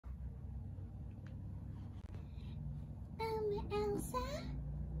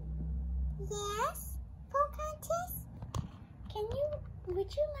Yes, Pocahontas?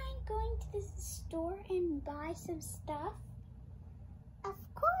 Would you mind going to the store and buy some stuff? Of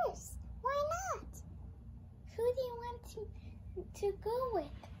course. Why not? Who do you want to go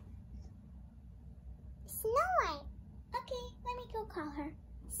with? Snow White. Okay, let me go call her.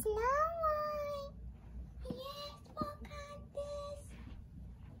 Snow White. Yes, Pocahontas.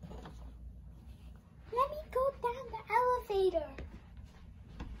 Let me go down the elevator.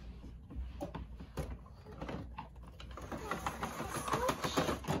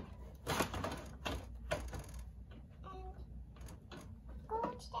 Go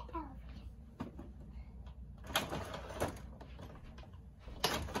to the elevator.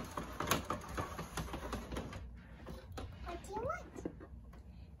 What do you want?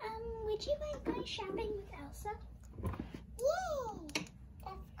 Would you mind going shopping with Elsa? Yay!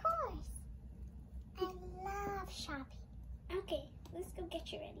 Of course. I love shopping. Okay, let's go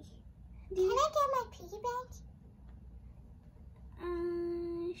get you ready. Can I get my piggy bank?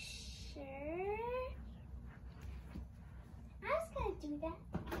 Sure. I was gonna do that.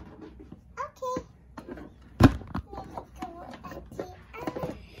 Okay. Let me go at the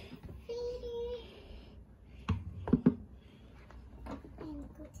elevator. And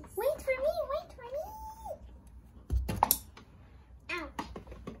go to... Wait for me, wait for me. Ouch.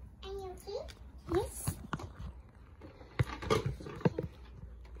 Are you okay? Yes.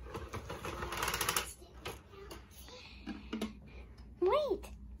 Wait,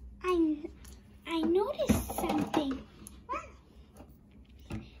 I noticed something.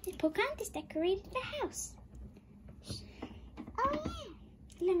 Pocahontas decorated the house. Oh yeah.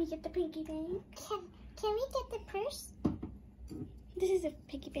 Let me get the piggy bank. Can we get the purse? This is a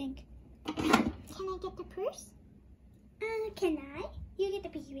piggy bank. Can I get the purse? Can I? You get the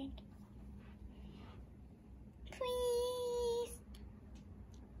piggy bank. Please.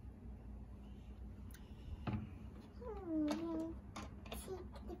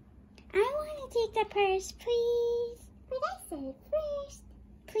 I want to take the purse, please. But I said first.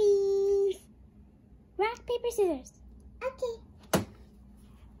 Please. Rock, paper, scissors. Okay.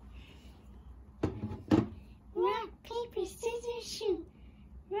 Rock, paper, scissors, shoot.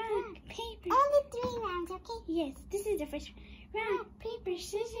 Rock, paper. Only 3 rounds, okay? Yes, this is the first one. Rock, paper,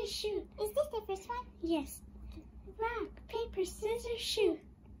 scissors, shoot. Is this the first one? Yes. Rock, paper, scissors, shoot.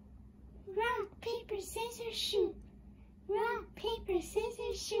 Rock, paper, scissors, shoot. Rock, paper,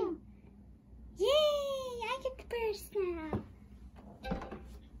 scissors, shoot. Yay! I get the purse now.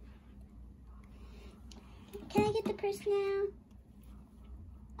 Can I get the purse now?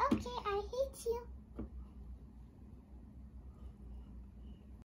 Okay, I hate you.